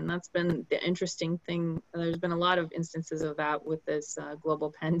happen. That's been the interesting thing. There's been a lot of instances of that with this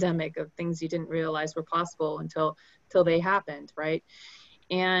global pandemic, of things you didn't realize were possible until they happened, right?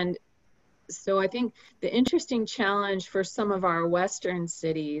 And so I think the interesting challenge for some of our Western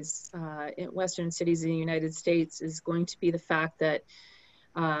cities in the United States is going to be the fact that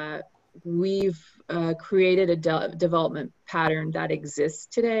we've created a development pattern that exists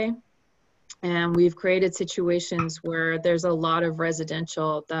today And we've created situations where there's a lot of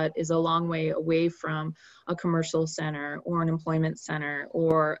residential that is a long way away from a commercial center or an employment center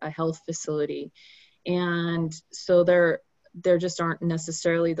or a health facility. And so there just aren't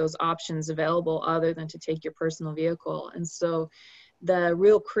necessarily those options available other than to take your personal vehicle. And so the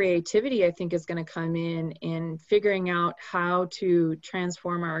real creativity, I think, is going to come in figuring out how to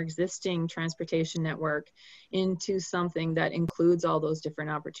transform our existing transportation network into something that includes all those different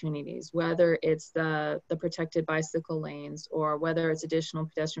opportunities, whether it's the protected bicycle lanes, or whether it's additional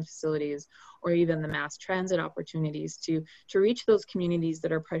pedestrian facilities, or even the mass transit opportunities to reach those communities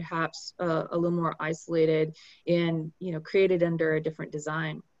that are perhaps a little more isolated and, you know, created under a different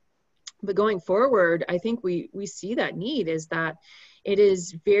design. But going forward, I think we see that need is that it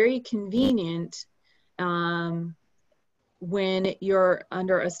is very convenient when you're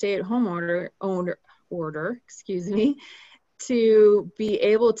under a stay-at-home order, excuse me, to be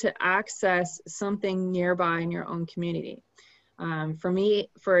able to access something nearby in your own community. For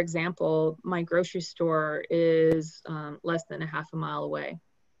me, for example, my grocery store is less than a half a mile away.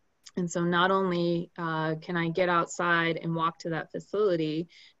 And so not only can I get outside and walk to that facility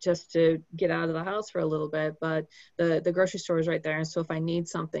just to get out of the house for a little bit, but the grocery store is right there. And so if I need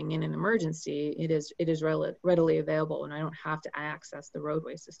something in an emergency, it is readily available, and I don't have to access the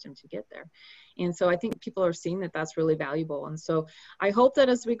roadway system to get there. And so I think people are seeing that that's really valuable. And so I hope that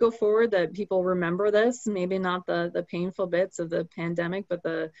as we go forward that people remember this, maybe not the painful bits of the pandemic, but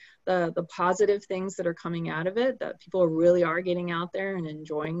the positive things that are coming out of it, that people really are getting out there and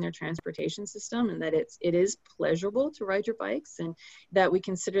enjoying their transportation system, and that it is pleasurable to ride your bikes, and that we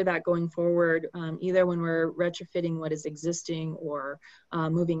consider that going forward, either when we're retrofitting what is existing or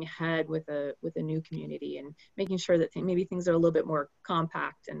moving ahead with a new community, and making sure that maybe things are a little bit more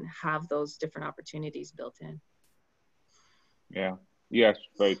compact and have those different opportunities built in. Yeah. Yes,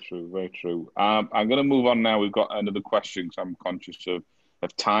 very true, very true. I'm going to move on now. We've got another question because I'm conscious of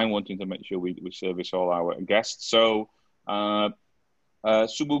time, wanting to make sure we service all our guests. So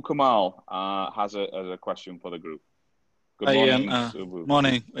Subbu Kamal has a question for the group. Good Hi, morning, Ian. Subbu.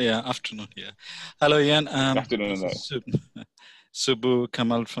 Morning. Yeah, afternoon. Yeah. Hello, Ian. Afternoon. This is Subbu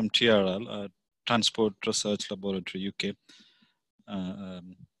Kamal from TRL, Transport Research Laboratory, UK.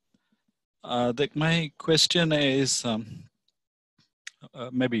 My question is,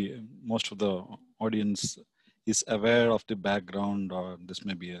 maybe most of the audience is aware of the background, or this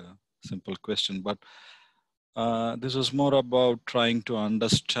may be a simple question, but this was more about trying to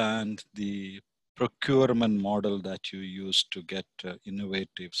understand the procurement model that you use to get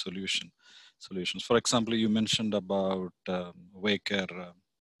innovative solutions. For example, you mentioned about Waker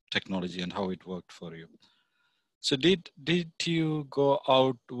technology and how it worked for you. So did you go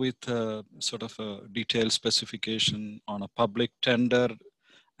out with sort of a detailed specification on a public tender,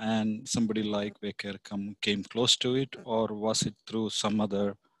 and somebody like Waker came close to it, or was it through some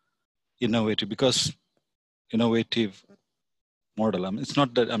other innovative model? I mean, it's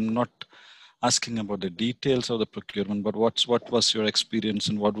not that I'm not asking about the details of the procurement, but what was your experience,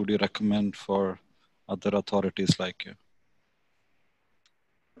 and what would you recommend for other authorities like you?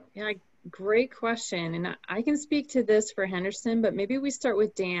 Yeah, great question. And I can speak to this for Henderson, but maybe we start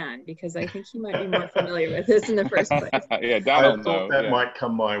with Dan, because I think he might be more familiar with this in the first place. Yeah, Dan, I thought that might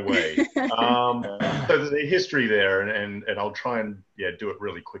come my way. So there's a history there, and I'll try and do it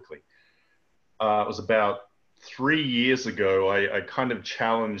really quickly. It was about 3 years ago, I kind of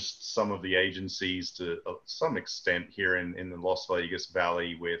challenged some of the agencies to some extent here in the Las Vegas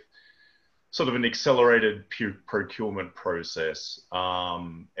Valley with sort of an accelerated procurement process.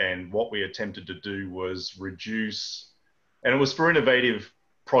 And what we attempted to do was reduce, and it was for innovative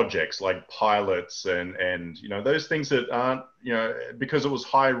projects like pilots and you know, those things that aren't, you know, because it was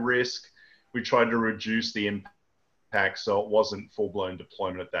high risk, we tried to reduce the impact so it wasn't full-blown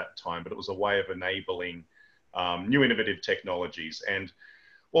deployment at that time, but it was a way of enabling new innovative technologies. And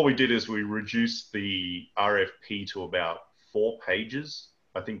what we did is we reduced the RFP to about 4 pages,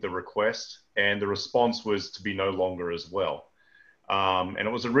 I think, the request, and the response was to be no longer as well. And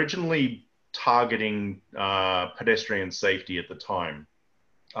it was originally targeting pedestrian safety at the time.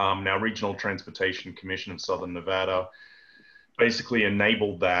 Now, Regional Transportation Commission of Southern Nevada basically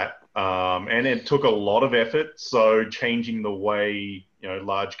enabled that, and it took a lot of effort. So changing the way, you know,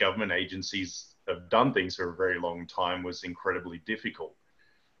 large government agencies have done things for a very long time was incredibly difficult.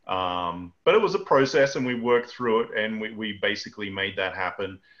 But it was a process, and we worked through it, and we basically made that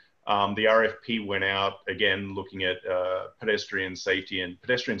happen. The RFP went out, again, looking at pedestrian safety and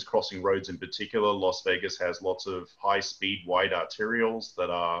pedestrians crossing roads in particular. Las Vegas has lots of high-speed, wide arterials that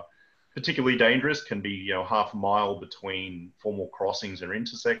are particularly dangerous, can be, you know, half a mile between formal crossings or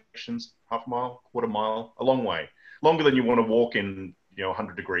intersections, half a mile, quarter mile, a long way, longer than you want to walk in, you know,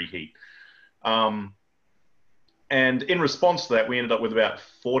 100-degree heat. And in response to that, we ended up with about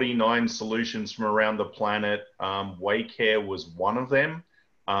 49 solutions from around the planet. Waycare was one of them.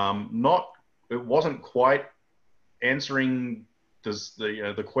 It wasn't quite answering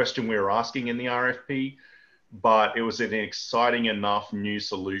the question we were asking in the RFP, but it was an exciting enough new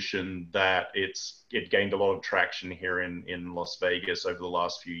solution that it gained a lot of traction here in Las Vegas over the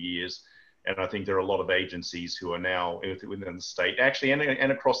last few years. And I think there are a lot of agencies who are now within the state, actually,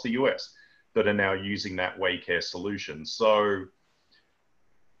 and across the US, that are now using that Waycare solution. So,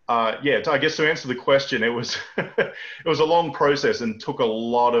 yeah, I guess to answer the question, it was it was a long process and took a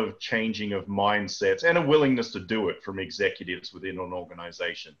lot of changing of mindsets and a willingness to do it from executives within an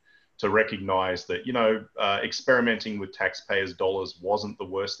organization to recognize that, you know, experimenting with taxpayers' dollars wasn't the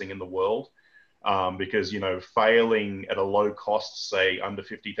worst thing in the world, because, you know, failing at a low cost, say under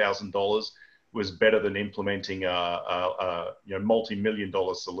 $50,000, was better than implementing a you know,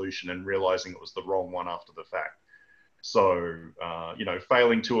 multi-million-dollar solution and realizing it was the wrong one after the fact. So, you know,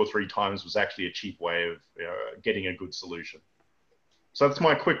 failing 2 or 3 times was actually a cheap way of getting a good solution. So that's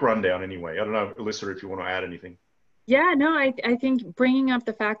my quick rundown anyway. I don't know, Alyssa, if you want to add anything. Yeah, no, I think bringing up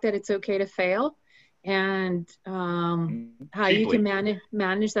the fact that it's okay to fail and how you can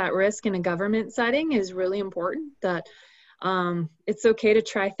manage that risk in a government setting is really important. That it's okay to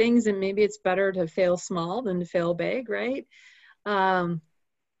try things, and maybe it's better to fail small than to fail big, right?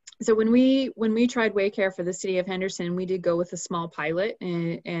 So when we tried Waycare for the City of Henderson, we did go with a small pilot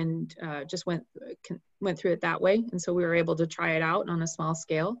and just went through it that way. And so we were able to try it out on a small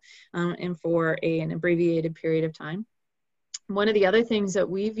scale and for an abbreviated period of time. One of the other things that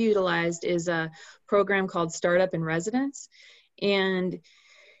we've utilized is a program called Startup in Residence. And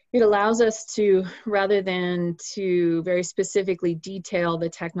it allows us to, rather than to very specifically detail the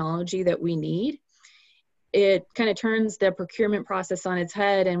technology that we need, it kind of turns the procurement process on its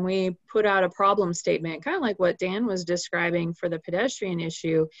head, and we put out a problem statement, kind of like what Dan was describing for the pedestrian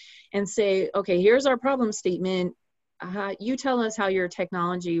issue, and say, okay, here's our problem statement. You tell us how your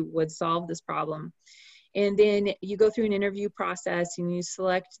technology would solve this problem. And then you go through an interview process and you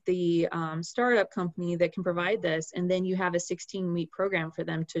select the startup company that can provide this. And then you have a 16-week program for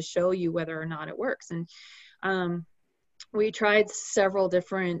them to show you whether or not it works. And we tried several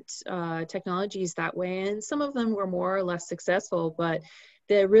different technologies that way, and some of them were more or less successful. But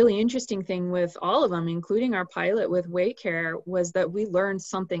the really interesting thing with all of them, including our pilot with Waycare, was that we learned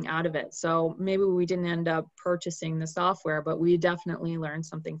something out of it. So maybe we didn't end up purchasing the software, but we definitely learned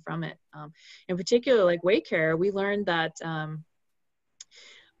something from it. In particular, like Waycare, we learned that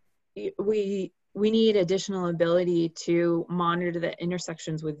we need additional ability to monitor the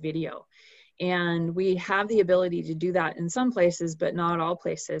intersections with video. And we have the ability to do that in some places, but not all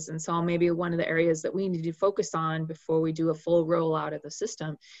places. And so maybe one of the areas that we need to focus on before we do a full rollout of the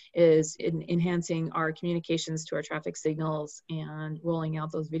system is in enhancing our communications to our traffic signals and rolling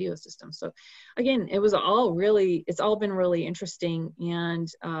out those video systems. So again, it's all been really interesting.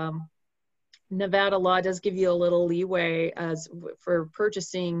 And Nevada law does give you a little leeway for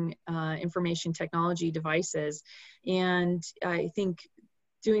purchasing information technology devices. And I think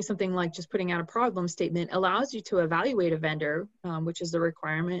doing something like just putting out a problem statement allows you to evaluate a vendor, which is the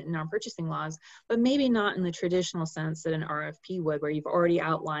requirement in our purchasing laws, but maybe not in the traditional sense that an RFP would, where you've already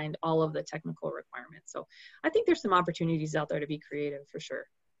outlined all of the technical requirements. So I think there's some opportunities out there to be creative for sure.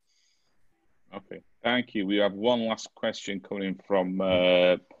 Okay, thank you. We have one last question coming in from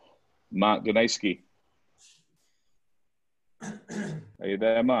Mark Donaski. Are you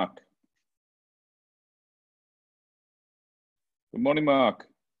there, Mark? Good morning, Mark.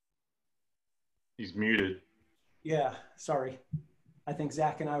 He's muted. Yeah, sorry. I think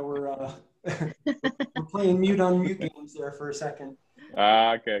Zach and I were we're playing mute on mute games there for a second.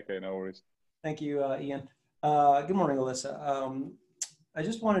 Okay, no worries. Thank you, Ian. Good morning, Alyssa. I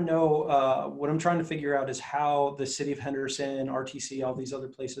just want to know, what I'm trying to figure out is how the City of Henderson, RTC, all these other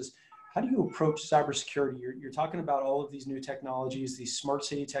places, how do you approach cybersecurity? You're talking about all of these new technologies, these smart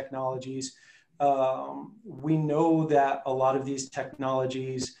city technologies. We know that a lot of these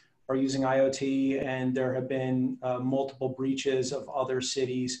technologies are using IoT, and there have been multiple breaches of other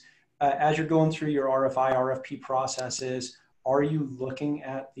cities. As you're going through your RFI, RFP processes, are you looking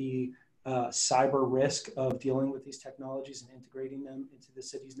at the cyber risk of dealing with these technologies and integrating them into the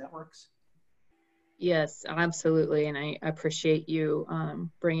city's networks? Yes, absolutely. And I appreciate you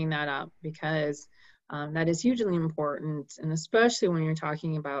bringing that up, because that is hugely important. And especially when you're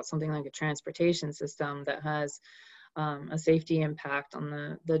talking about something like a transportation system that has a safety impact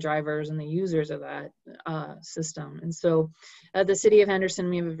on the drivers and the users of that system. And so at the City of Henderson,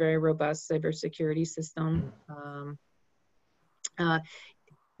 we have a very robust cybersecurity system.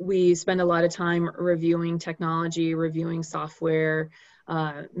 We spend a lot of time reviewing technology, reviewing software,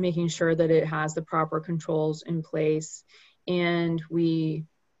 making sure that it has the proper controls in place. And we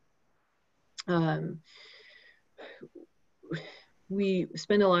spend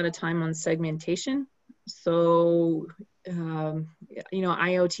a lot of time on segmentation. So, you know,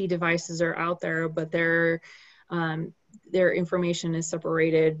 IoT devices are out there, but their information is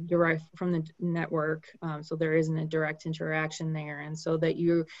separated direct from the network, so there isn't a direct interaction there, and so that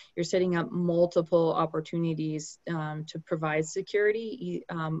you're setting up multiple opportunities to provide security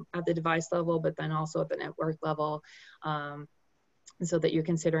at the device level, but then also at the network level, and so that you're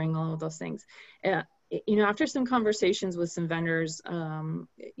considering all of those things. You know, after some conversations with some vendors,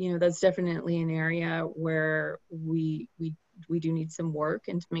 you know, that's definitely an area where we do need some work,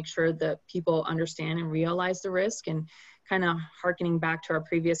 and to make sure that people understand and realize the risk. And kind of hearkening back to our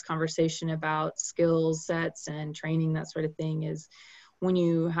previous conversation about skills sets and training, that sort of thing, is when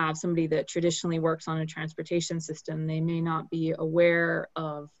you have somebody that traditionally works on a transportation system, they may not be aware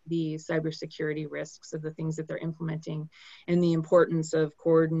of the cybersecurity risks of the things that they're implementing, and the importance of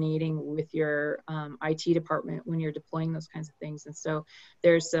coordinating with your IT department when you're deploying those kinds of things. And so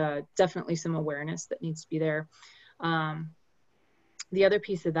there's definitely some awareness that needs to be there. The other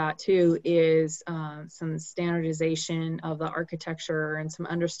piece of that too is some standardization of the architecture and some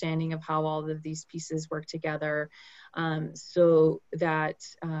understanding of how all of these pieces work together, so that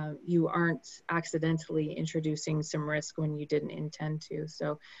you aren't accidentally introducing some risk when you didn't intend to.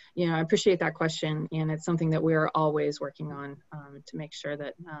 So, you know, I appreciate that question, and it's something that we're always working on to make sure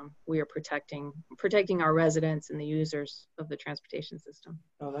that we are protecting our residents and the users of the transportation system.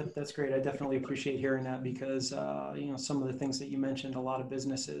 Oh, that's great. I definitely appreciate hearing that, because you know, some of the things that you mentioned, a lot of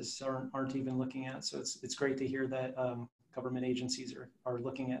businesses aren't even looking at. So it's great to hear that government agencies are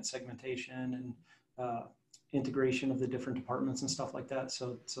looking at segmentation and integration of the different departments and stuff like that.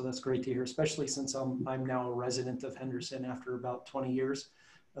 So that's great to hear, especially since I'm now a resident of Henderson after about 20 years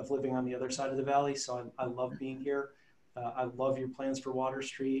of living on the other side of the valley. So I love being here. I love your plans for Water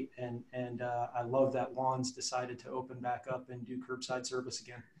Street, and I love that Juan's decided to open back up and do curbside service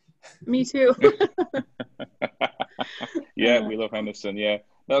again. Me too. Yeah, we love Henderson. Yeah,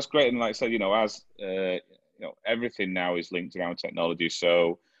 that's great. And like I said, you know, as you know, everything now is linked around technology.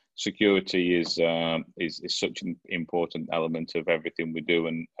 So security is such an important element of everything we do.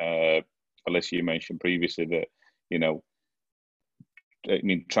 And Alyssa, you mentioned previously that, you know, I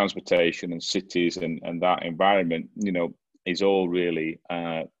mean, transportation and cities and that environment, you know, is all really,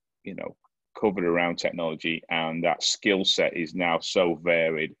 you know, covered around technology, and that skill set is now so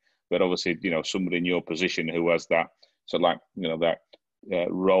varied. But obviously, you know, somebody in your position who has that, so like, you know, that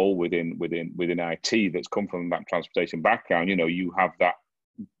role within IT that's come from that transportation background, you know, you have that,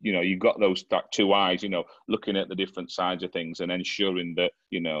 you know, you've got that two eyes, you know, looking at the different sides of things and ensuring that,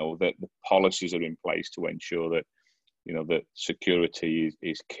 you know, that the policies are in place to ensure that, you know, that security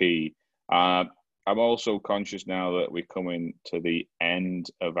is key. I'm also conscious now that we're coming to the end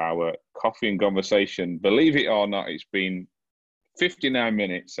of our coffee and conversation. Believe it or not, it's been 59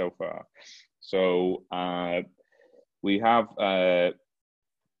 minutes so far. So we have,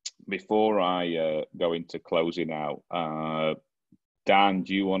 before I go into closing out, Dan,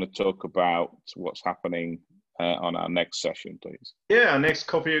 do you want to talk about what's happening on our next session, please? Yeah, our next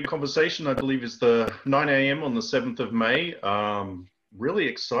coffee and conversation, I believe, is the 9 a.m. on the 7th of May. Really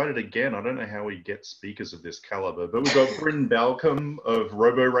excited again. I don't know how we get speakers of this caliber, but we've got Bryn Balcombe of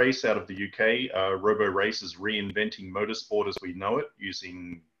RoboRace out of the UK. RoboRace is reinventing motorsport as we know it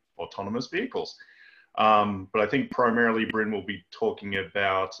using autonomous vehicles. But I think primarily Bryn will be talking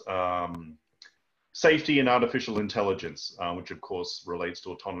about safety and artificial intelligence, which of course relates to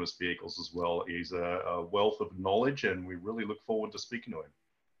autonomous vehicles as well. He's a wealth of knowledge, and we really look forward to speaking to him.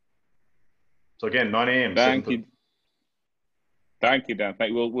 So again, 9 a.m. Thank you. Thank you, Dan.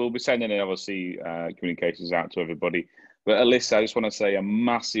 We'll be sending obviously communications out to everybody. But Alyssa, I just want to say a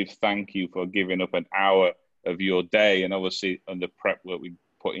massive thank you for giving up an hour of your day, and obviously on the prep work we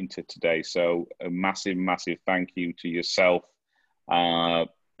put into today. So a massive, massive thank you to yourself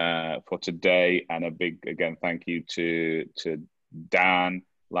for today, and a big, again, thank you to Dan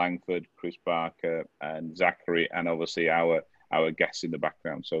Langford, Chris Barker, and Zachary, and obviously our guests in the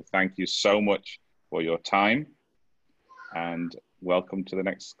background. So thank you so much for your time, and welcome to the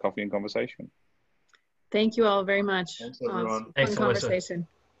next coffee and conversation. Thank you all very much. Thanks, everyone. Thanks, fun conversation.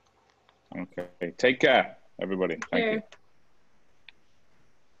 Okay, take care, everybody. Thank you.